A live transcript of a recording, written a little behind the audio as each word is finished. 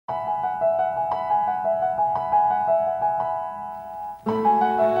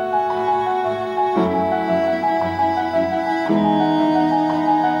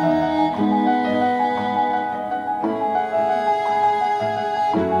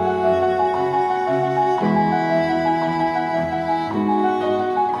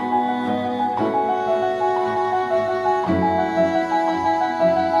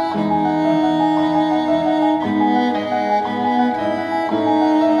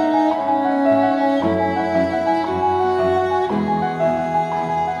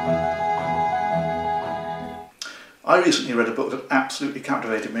I recently read a book that absolutely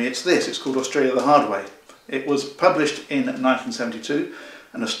captivated me. It's this. It's called Australia the Hard Way. It was published in 1972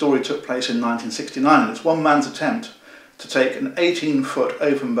 and the story took place in 1969, and it's one man's attempt to take an 18-foot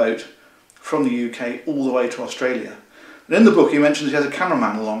open boat from the UK all the way to Australia. And in the book he mentions he has a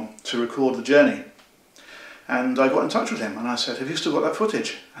cameraman along to record the journey. And I got in touch with him and I said, have you still got that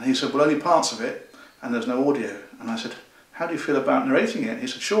footage? And he said, well, only parts of it and there's no audio. And I said, how do you feel about narrating it? And he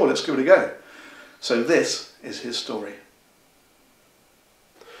said, sure, let's give it a go. So this is his story.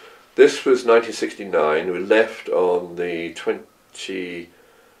 This was 1969. We left on the 28th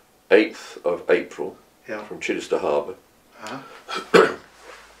of April from Chichester Harbour.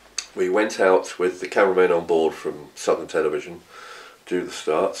 We went out with the cameraman on board from Southern Television to do the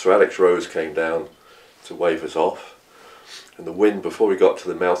start. So Alex Rose came down to wave us off. And the wind, before we got to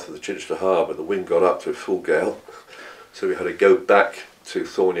the mouth of the Chichester Harbour, the wind got up to a full gale. So we had to go back to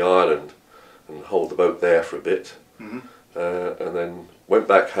Thorney Island and hold the boat there for a bit. And then went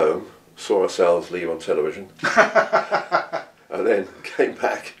back home, saw ourselves leave on television, and then came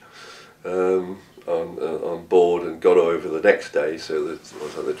back on board and got over the next day, so that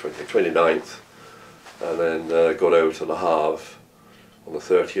was on the 29th, and then got over to Le Havre on the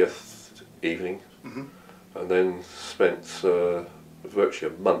 30th evening, and then spent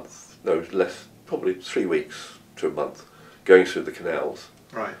virtually a month, no less, probably 3 weeks to a month, going through the canals.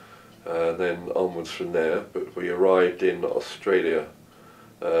 Right. Then onwards from there, but we arrived in Australia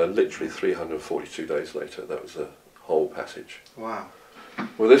literally 342 days later. That was the whole passage. Wow.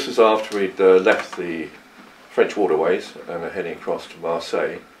 Well, this was after we'd left the French waterways and are heading across to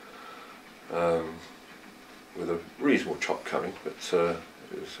Marseille with a reasonable chop coming, but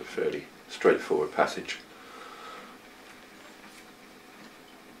it was a fairly straightforward passage.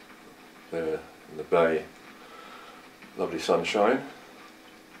 There in the bay, lovely sunshine.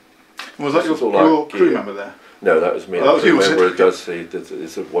 Was that your crew member there? No, that was me. Oh, the crew member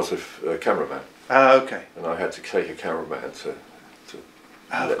was a cameraman. Okay. And I had to take a cameraman to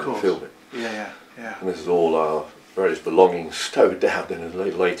let them film it. Yeah. And this is all our various belongings stowed down in a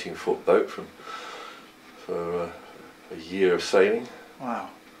little 18-foot boat for a year of sailing. Wow.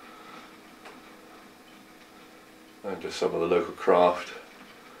 And just some of the local craft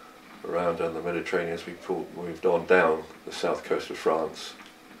around down the Mediterranean as we moved on down the south coast of France.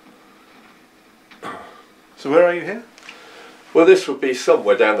 So where are you here? Well, this would be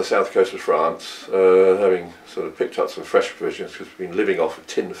somewhere down the south coast of France, having sort of picked up some fresh provisions because we've been living off of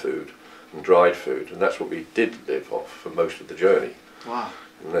tin food and dried food, and that's what we did live off for most of the journey. Wow.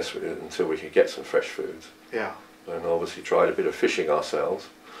 Until we could get some fresh foods. Yeah. And obviously tried a bit of fishing ourselves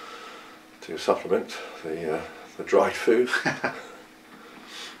to supplement the dried food.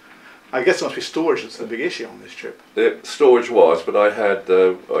 I guess it must be storage that's the big issue on this trip. The storage was, but I had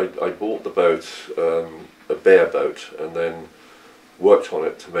I bought the boat, a bare boat, and then worked on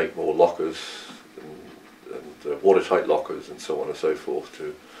it to make more lockers and watertight lockers and so on and so forth,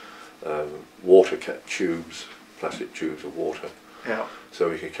 to water tubes, plastic tubes of water, so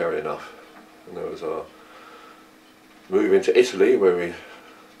we could carry enough. And that was our move into Italy, where we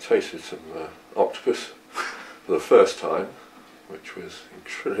tasted some octopus for the first time, which was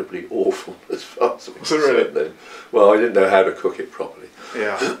incredibly awful as far as I'm concerned then. Well, I didn't know how to cook it properly.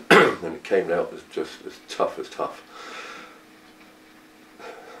 Yeah. And it came out as just as tough as tough.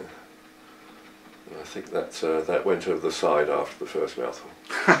 And I think that went over the side after the first mouthful.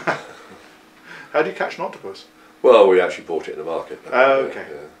 How do you catch an octopus? Well, we actually bought it in the market. Oh, okay.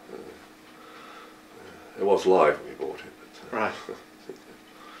 It was live when we bought it. But, right.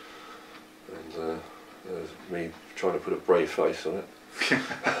 And there's me trying to put a brave face on it.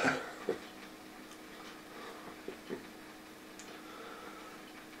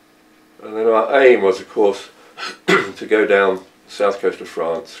 And then our aim was, of course, to go down the south coast of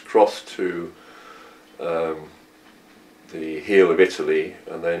France, cross to the heel of Italy,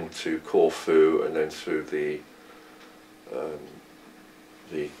 and then to Corfu, and then through the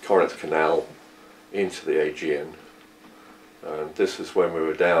Corinth Canal into the Aegean. And this is when we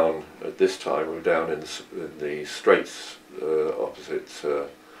were down, at this time, we were down in the straits opposite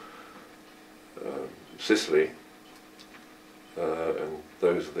Sicily, and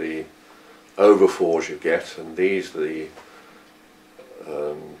those are the overfours you get, and these are the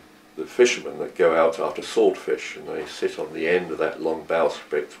fishermen that go out after saltfish, and they sit on the end of that long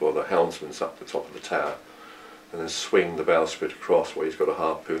bowsprit while the houndsman's up the top of the tower, and then swing the bowsprit across where he's got a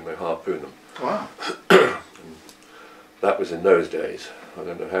harpoon, they harpoon them. Wow. That was in those days. I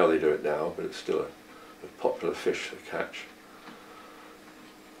don't know how they do it now, but it's still a popular fish to catch.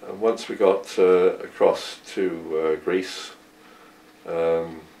 And once we got across to Greece,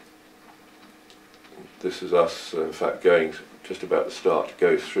 this is us, in fact, going just about to start to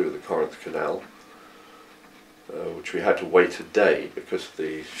go through the Corinth Canal, which we had to wait a day because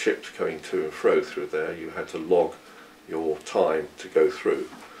the ships going to and fro through there, you had to log your time to go through.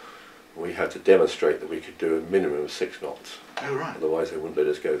 We had to demonstrate that we could do a minimum of 6 knots. Oh, right. Otherwise they wouldn't let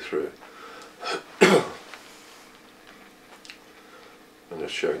us go through. And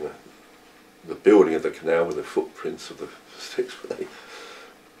just showing the building of the canal with the footprints of the sticks.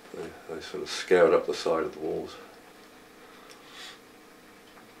 They sort of scoured up the side of the walls.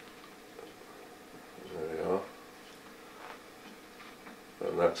 There we are.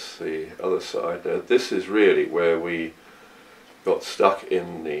 And that's the other side. Now this is really where we got stuck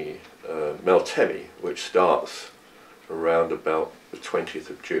in the Meltemi, which starts around about the 20th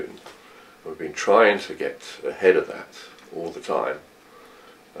of June. We've been trying to get ahead of that all the time,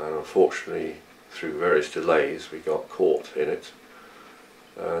 and unfortunately through various delays we got caught in it.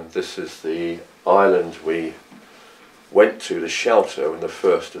 And this is the island we went to shelter when the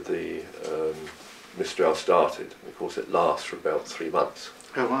first of the Mistral started. Of course it lasts for about 3 months.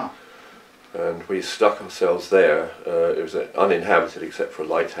 Oh, wow. And we stuck ourselves there. It was uninhabited except for a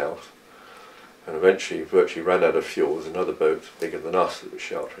lighthouse, and eventually virtually ran out of fuel. There was another boat bigger than us that was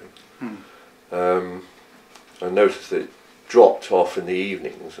sheltering. I noticed that it dropped off in the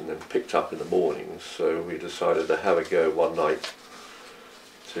evenings and then picked up in the mornings, so we decided to have a go one night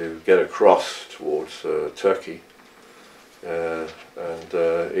to get across towards Turkey, and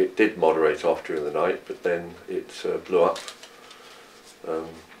it did moderate off during the night, but then it blew up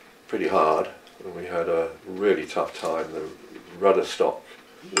pretty hard, and we had a really tough time. The rudder stock,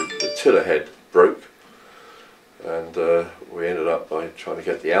 the tiller head broke, and we ended up by trying to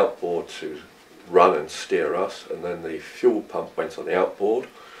get the outboard to run and steer us, and then the fuel pump went on the outboard,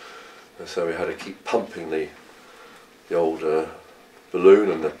 and so we had to keep pumping the old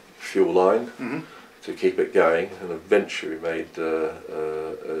balloon and the fuel line to keep it going, and eventually we made it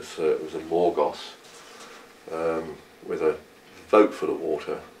was a Morgos with a boat full of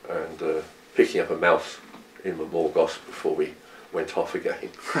water, and picking up a mouse in the Morgos before we went off again,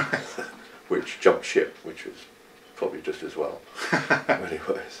 which jumped ship, which was probably just as well.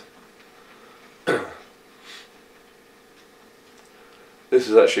 Anyways. This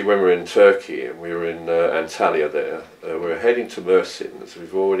is actually when we were in Turkey, and we were in Antalya there. We were heading to Mersin, so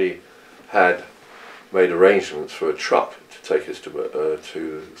we've already had made arrangements for a truck to take us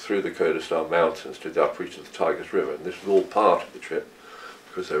through the Kurdistan mountains to the upper reach of the Tigris River, and this was all part of the trip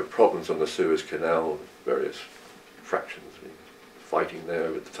because there were problems on the Suez Canal, various fractions, fighting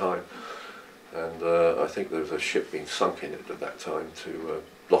there at the time, and I think there was a ship being sunk in it at that time to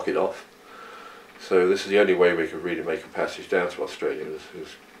block it off. So this is the only way we could really make a passage down to Australia,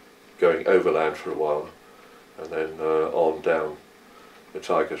 is going overland for a while and then on down the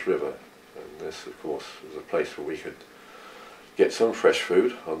Tigris River. And this, of course, was a place where we could get some fresh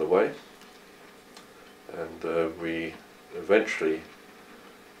food on the way. And we eventually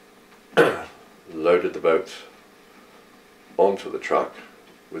loaded the boat onto the truck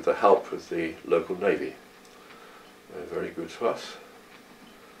with the help of the local navy. They're very good to us.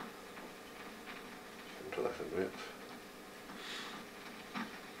 To that a bit.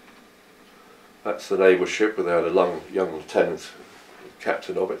 That's the naval ship, where they had a young lieutenant,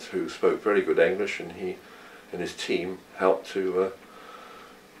 captain of it, who spoke very good English, and he and his team helped to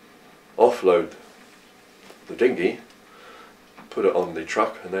offload the dinghy, put it on the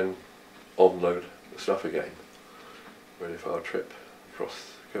truck, and then unload the stuff again, ready for our trip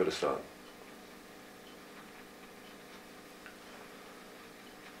across Kurdistan.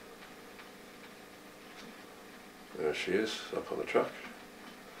 There she is, up on the truck.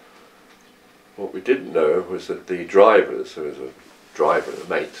 What we didn't know was that the drivers, there was a driver and a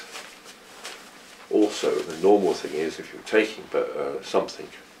mate, also the normal thing is if you're taking something,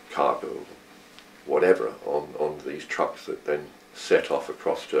 cargo, whatever, on these trucks that then set off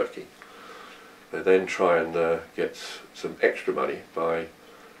across Turkey, they then try and get some extra money by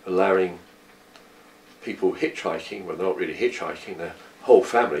allowing people hitchhiking, well they're not really hitchhiking, they're whole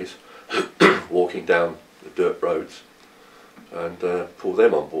families walking down the dirt roads, and pull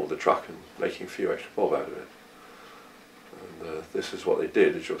them on board the truck and making a few extra bob out of it. And this is what they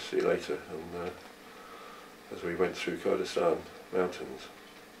did, as you'll see later, and as we went through Kurdistan mountains.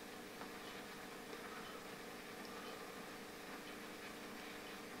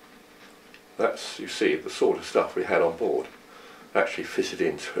 That's, you see, the sort of stuff we had on board actually fitted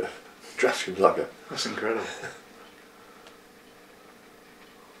into a Draskin lugger. That's incredible.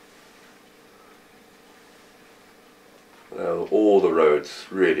 Now, all the roads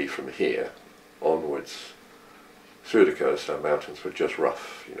really from here onwards through the Kurdistan mountains were just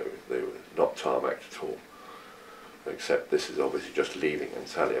rough, you know, they were not tarmacked at all. Except this is obviously just leaving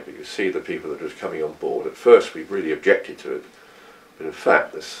Antalya, but you see the people that are just coming on board. At first we really objected to it, but in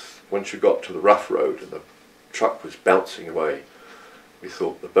fact once you got to the rough road and the truck was bouncing away, we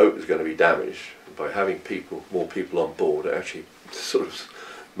thought the boat was going to be damaged, and by having more people on board, it actually sort of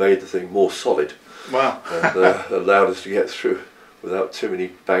made the thing more solid. Wow. And allowed us to get through without too many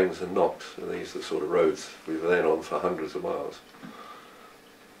bangs and knocks. And these are the sort of roads we were then on for hundreds of miles.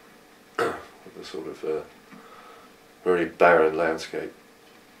 With the sort of very barren landscape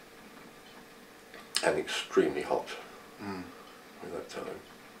and extremely hot at that time.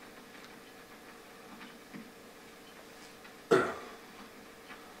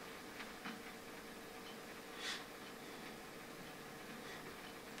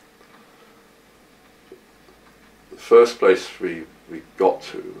 The first place we got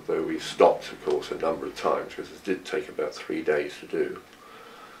to, though we stopped of course a number of times because it did take about 3 days to do,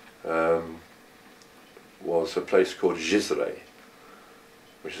 was a place called Cizre,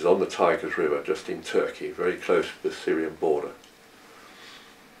 which is on the Tigris River just in Turkey, very close to the Syrian border.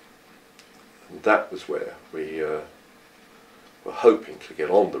 And that was where we were hoping to get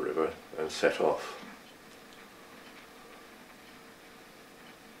on the river and set off.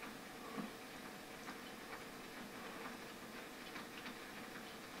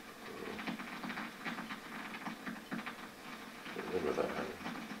 Remember that happened.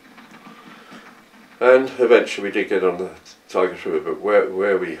 And eventually we did get on the Tigris River, but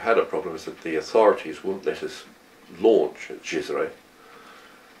where we had a problem is that the authorities wouldn't let us launch at Cizre,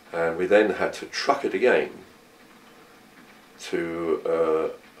 and we then had to truck it again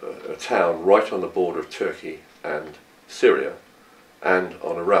to a town right on the border of Turkey and Syria, and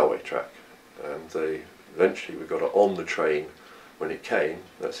on a railway track. And eventually we got it on the train when it came.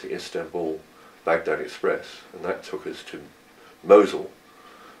 That's the Istanbul-Baghdad Express, and that took us to Mosul.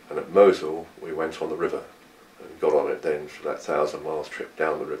 And at Mosul we went on the river and got on it then for that 1,000 miles trip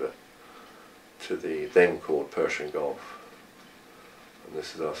down the river to the then called Persian Gulf. And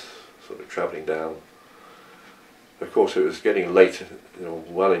this is us sort of travelling down. Of course it was getting late, you know,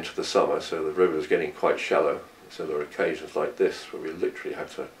 well into the summer, so the river was getting quite shallow. So there were occasions like this where we literally had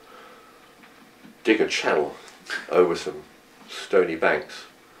to dig a channel over some stony banks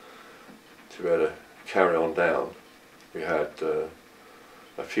to be able to carry on down. We had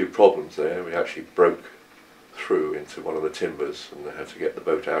a few problems there. We actually broke through into one of the timbers and they had to get the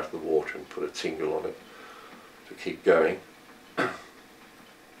boat out of the water and put a tingle on it to keep going.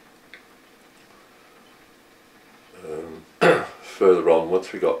 Further on,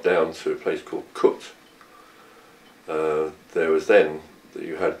 once we got down to a place called Kut, there was then that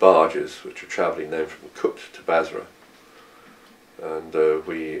you had barges which were travelling then from Kut to Basra, and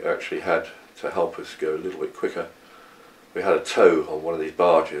we actually had to help us go a little bit quicker. We had a tow on one of these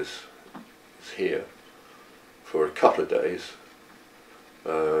barges here for a couple of days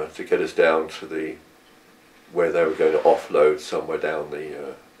to get us down to where they were going to offload somewhere down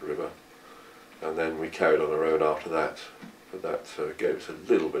the river, and then we carried on our own after that. But that gave us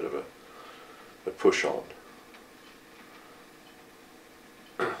a little bit of a push on.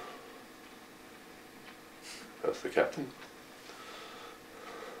 That's the captain.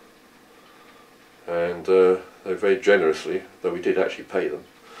 And they very generously, though we did actually pay them,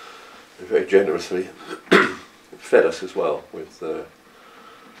 they very generously fed us as well with the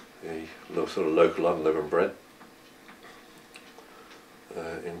sort of local unleavened bread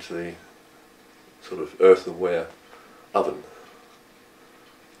into the sort of earthenware oven.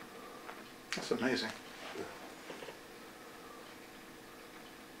 That's amazing.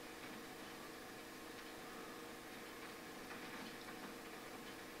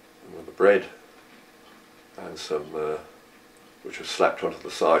 And with the bread and some which was slapped onto the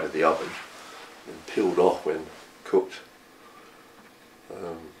side of the oven and peeled off when cooked.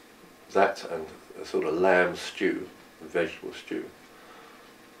 That and a sort of lamb stew, a vegetable stew,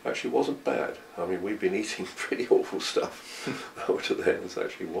 actually wasn't bad. I mean, we've been eating pretty awful stuff up to then. It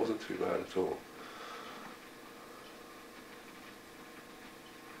actually wasn't too bad at all.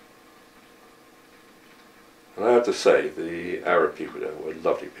 And I have to say, the Arab people there were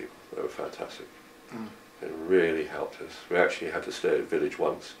lovely people. They were fantastic. Mm. They really helped us. We actually had to stay at a village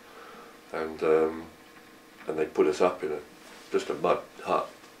once, and they put us up in just a mud hut.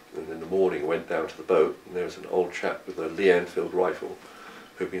 And in the morning, went down to the boat, and there was an old chap with a Lee Enfield rifle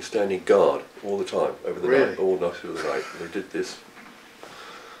who'd been standing guard all the time over the night, all night through the night. And they did this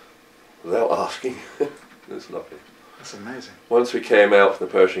without asking. It was lovely. That's amazing. Once we came out from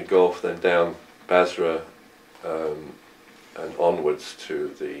the Persian Gulf, then down Basra and onwards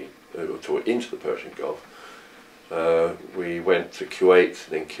to into the Persian Gulf, we went to Kuwait,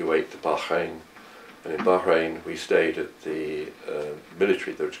 and then Kuwait to Bahrain, and in Bahrain we stayed at the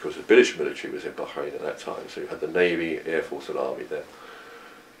military, because the British military was in Bahrain at that time, so you had the Navy, Air Force and Army there.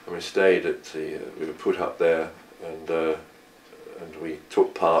 And we stayed at the, we were put up there, and we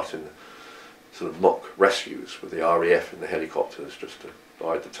took part in sort of mock rescues with the RAF and the helicopters just to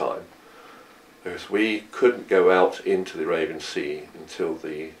bide the time. Because we couldn't go out into the Arabian Sea until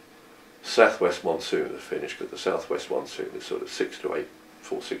the southwest monsoon had finished, because the southwest monsoon is sort of 6 to 8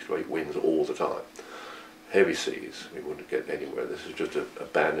 winds all the time. Heavy seas, we wouldn't get anywhere. This is just an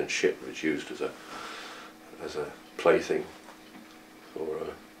abandoned ship that was used as a plaything for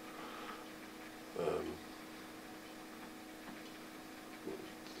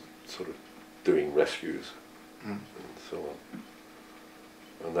sort of doing rescues and so on.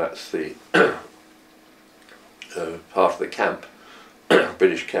 And that's the part of the camp,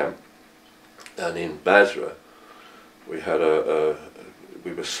 British camp. And in Basra, we had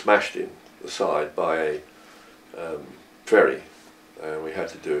we were smashed in the side by a ferry, and we had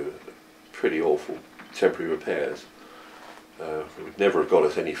to do pretty awful temporary repairs. It would never have got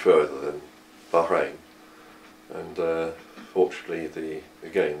us any further than Bahrain, and fortunately the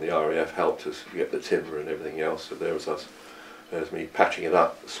RAF helped us get the timber and everything else, so there was us. There's me patching it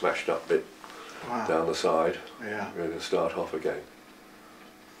up, smashed up bit down the side, ready to start off again.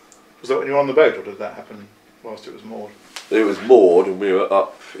 Was that when you were on the boat, or did that happen whilst it was moored? It was moored, and we were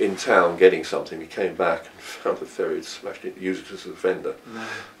up in town getting something. We came back and found the ferry had smashed it, used it as a fender,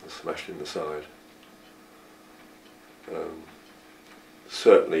 and smashed in the side.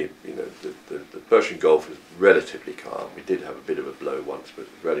 Certainly, you know, the Persian Gulf is relatively calm. We did have a bit of a blow once, but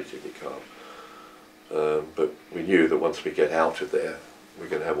relatively calm. But we knew that once we get out of there, we're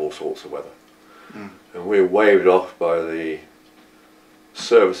going to have all sorts of weather. And we were waved off by the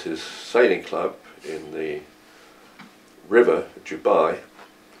Services Sailing Club in the river at Dubai.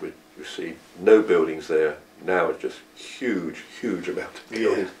 We see no buildings there. Now it's just huge amount of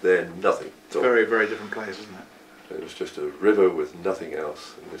buildings there, nothing. Very, very different place, isn't it? It was just a river with nothing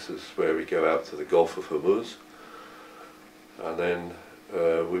else, and this is where we go out to the Gulf of Hormuz. And then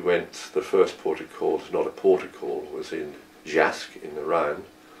we went, the first port of call, it's not a port of call, was in Jask in Iran,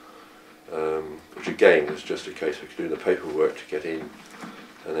 which again was just a case of doing the paperwork to get in,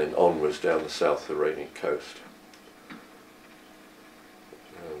 and then onwards down the South Iranian coast.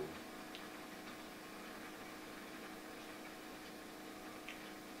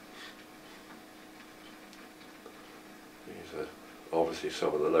 These are obviously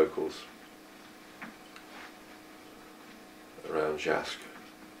some of the locals around Jask.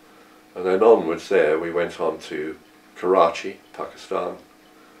 And then onwards there we went on to Karachi, Pakistan.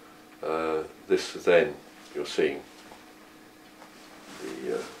 This is then, you're seeing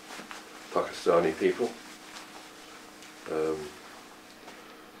the Pakistani people, and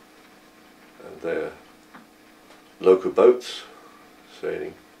their local boats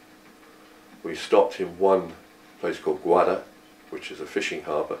sailing. We stopped in one place called Gwadar, which is a fishing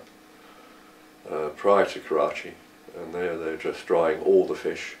harbour, prior to Karachi, and there they're just drying all the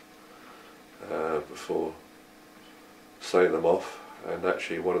fish before sailing them off. And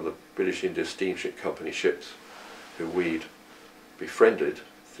actually one of the British India Steamship Company ships, who we'd befriended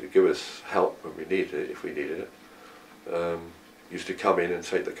to give us help when we needed it, if we needed it, used to come in and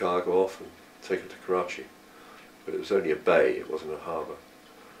take the cargo off and take it to Karachi. But it was only a bay, it wasn't a harbour.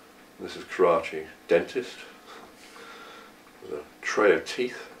 And this is Karachi dentist with a tray of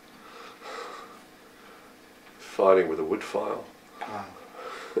teeth, filing with a wood file. Wow.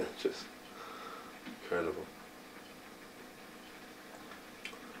 Just incredible.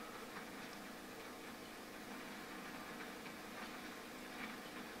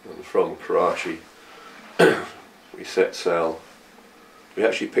 And from Karachi we set sail. We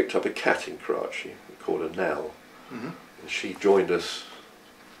actually picked up a cat in Karachi, we called her Nell, and she joined us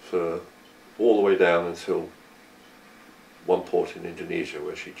for all the way down until one port in Indonesia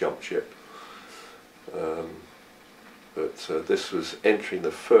where she jumped ship. But this was entering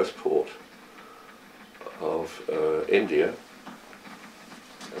the first port of India,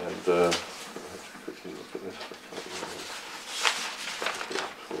 and I have to quickly look at this. I can't remember.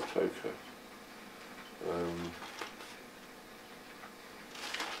 Toko.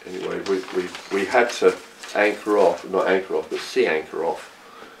 Anyway, we had to anchor off, not anchor off, but sea anchor off.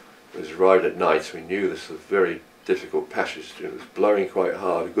 It was right at night. We knew this was a very difficult passage. It was blowing quite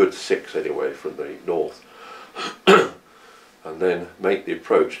hard, a good 6 anyway from the north. And then make the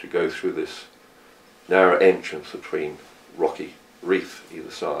approach to go through this narrow entrance between rocky reef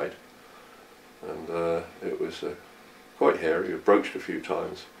either side. And it was quite hairy. We were broached a few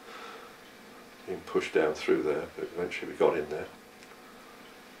times. being pushed down through there, but eventually we got in there.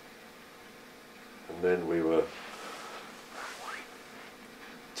 And then we were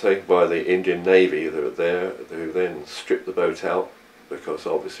taken by the Indian Navy that were there, who then stripped the boat out, because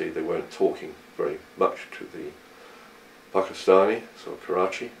obviously they weren't talking very much to the Pakistani, so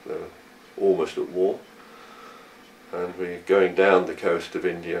Karachi, they were almost at war. And we're going down the coast of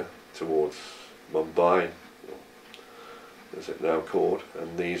India towards Mumbai, as it now called,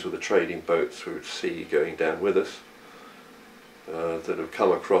 and these were the trading boats we would see going down with us, that have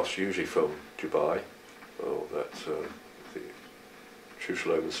come across usually from Dubai, or that the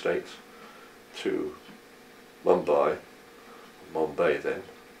Chusaloman states, to Mumbai then,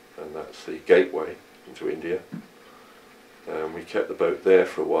 and that's the gateway into India. And we kept the boat there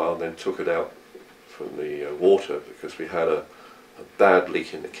for a while and then took it out from the water because we had a bad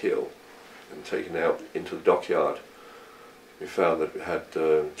leak in the keel, and taken it out into the dockyard. We found that it had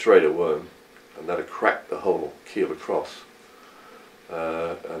trader worm, and that had cracked the whole keel across,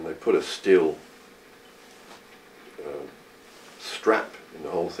 and they put a steel strap in the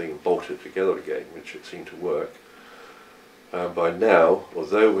whole thing and bolted it together again, which it seemed to work. By now,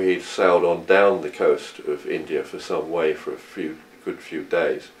 although we had sailed on down the coast of India for some way for a good few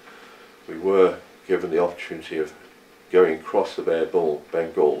days, we were given the opportunity of going across the Bay of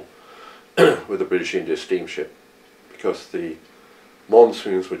Bengal with a British India steamship, because the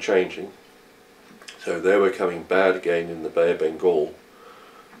monsoons were changing, so they were coming bad again in the Bay of Bengal,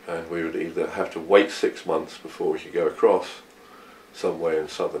 and we would either have to wait 6 months before we could go across somewhere in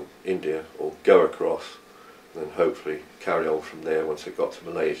southern India, or go across and then hopefully carry on from there once it got to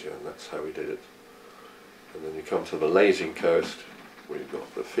Malaysia, and that's how we did it. And then you come to the Malaysian coast, we've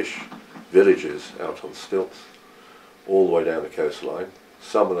got the fish villages out on stilts all the way down the coastline.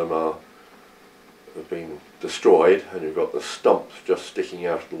 Some of them have been destroyed, and you've got the stumps just sticking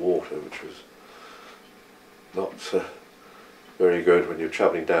out of the water, which was not very good when you're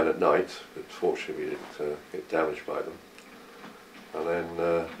travelling down at night, but fortunately we didn't get damaged by them. And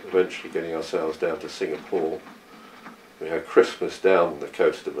then eventually getting ourselves down to Singapore. We had Christmas down the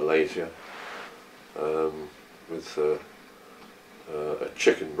coast of Malaysia, with a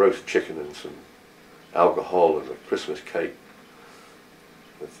roast chicken and some alcohol and a Christmas cake,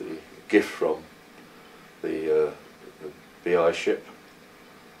 with the gift from the BI ship.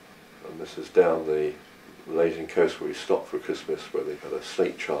 And this is down the Malaysian coast where we stopped for Christmas, where they had a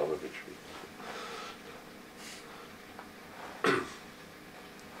snake charmer, which we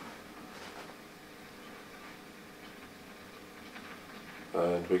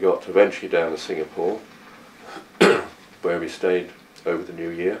and we got eventually down to Singapore, where we stayed over the New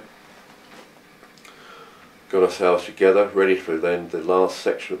Year. Got ourselves together, ready for then the last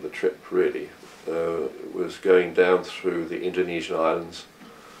section of the trip really, was going down through the Indonesian islands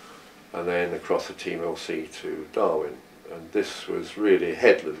and then across the Timor Sea to Darwin. And this was really a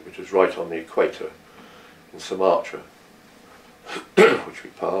headland which was right on the equator in Sumatra, which we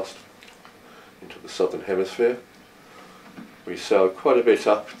passed into the southern hemisphere. We sailed quite a bit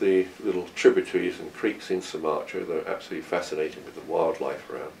up the little tributaries and creeks in Sumatra. They're absolutely fascinating with the wildlife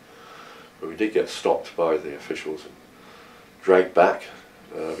around. But we did get stopped by the officials and dragged back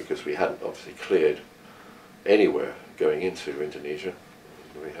because we hadn't obviously cleared anywhere going into Indonesia.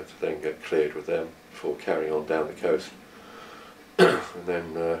 We had to then get cleared with them before carrying on down the coast and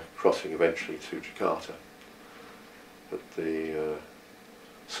then crossing eventually to Jakarta. But the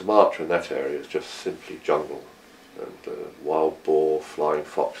Sumatra in that area is just simply jungle, and wild boar, flying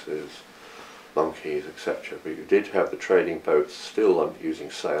foxes, monkeys, etc. But you did have the trading boats still using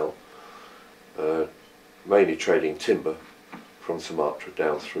sail, mainly trading timber from Sumatra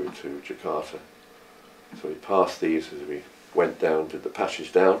down through to Jakarta. So we passed these as we went down, did the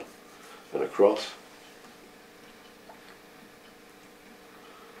passage down and across.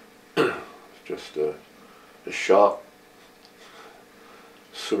 Just a shark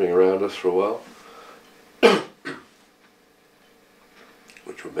swimming around us for a while,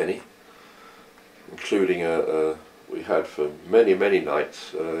 which were many, including we had for many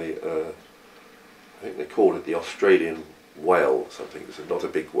nights I think they called it the Australian whale or something. It was not a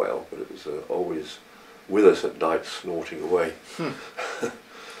big whale, but it was always with us at night, snorting away.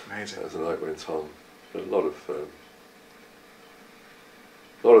 Amazing. As the night went on. But a lot of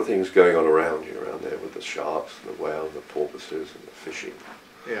things going on around you around there, with the sharks and the whale and the porpoises and the fishing,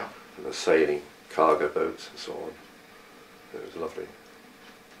 yeah, and the sailing cargo boats and so on. It was lovely.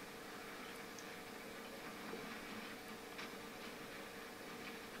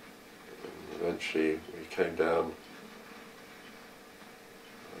 And eventually we came down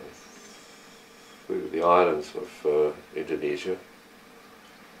through the islands of Indonesia,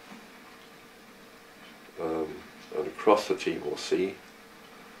 and across the Timor Sea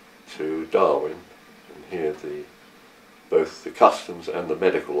to Darwin, and here both the customs and the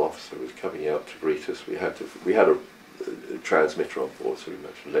medical officer was coming out to greet us. We had a transmitter on board, so we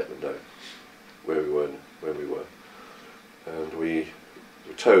managed to let them know where we were and when we were. And we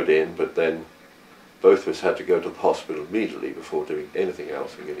were towed in, but then both of us had to go to the hospital immediately before doing anything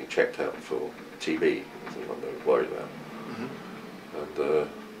else and getting checked out for TB, something they were worried about. Mm-hmm. And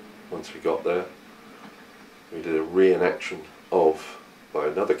once we got there, we did a reenaction by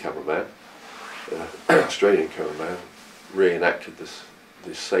another cameraman, Australian cameraman, reenacted this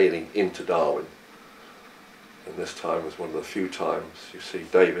sailing into Darwin. And this time was one of the few times you see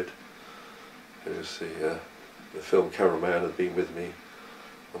David, who's the film cameraman, had been with me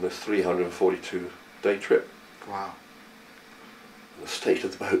on this 342-day trip. Wow. And the state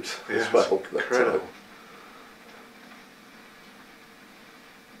of the boat as well. Incredible.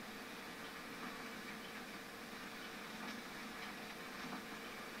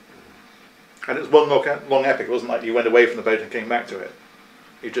 And it was one long epic. It wasn't like you went away from the boat and came back to it.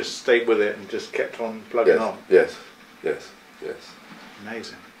 You just stayed with it and just kept on plugging on. Yes.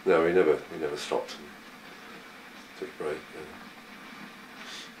 Amazing. No, we never stopped and took a break.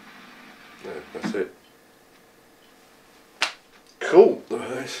 No, that's it. Cool.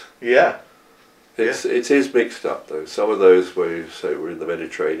 Nice. Yeah. It is mixed up though. Some of those where you say we're in the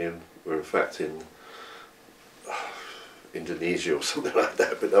Mediterranean were in fact in Indonesia or something like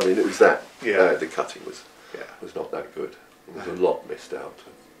that. But I mean, it was that. Yeah. The cutting was not that good. There was a lot missed out.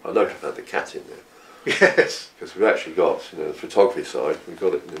 I know I've had the cat in there. Yes. Because we've actually got, the photography side, we've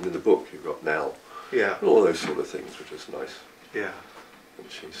got it in the book, you've got Nell. Yeah. And all those sort of things, which is nice. Yeah. And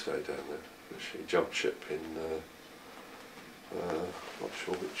she stayed down there. And she jumped ship in, not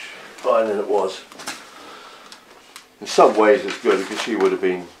sure which island it was. In some ways it's good because she would have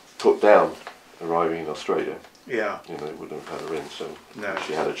been put down arriving in Australia. Yeah. They wouldn't have had her in, so no.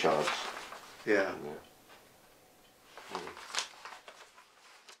 she had a chance. Yeah. Yeah.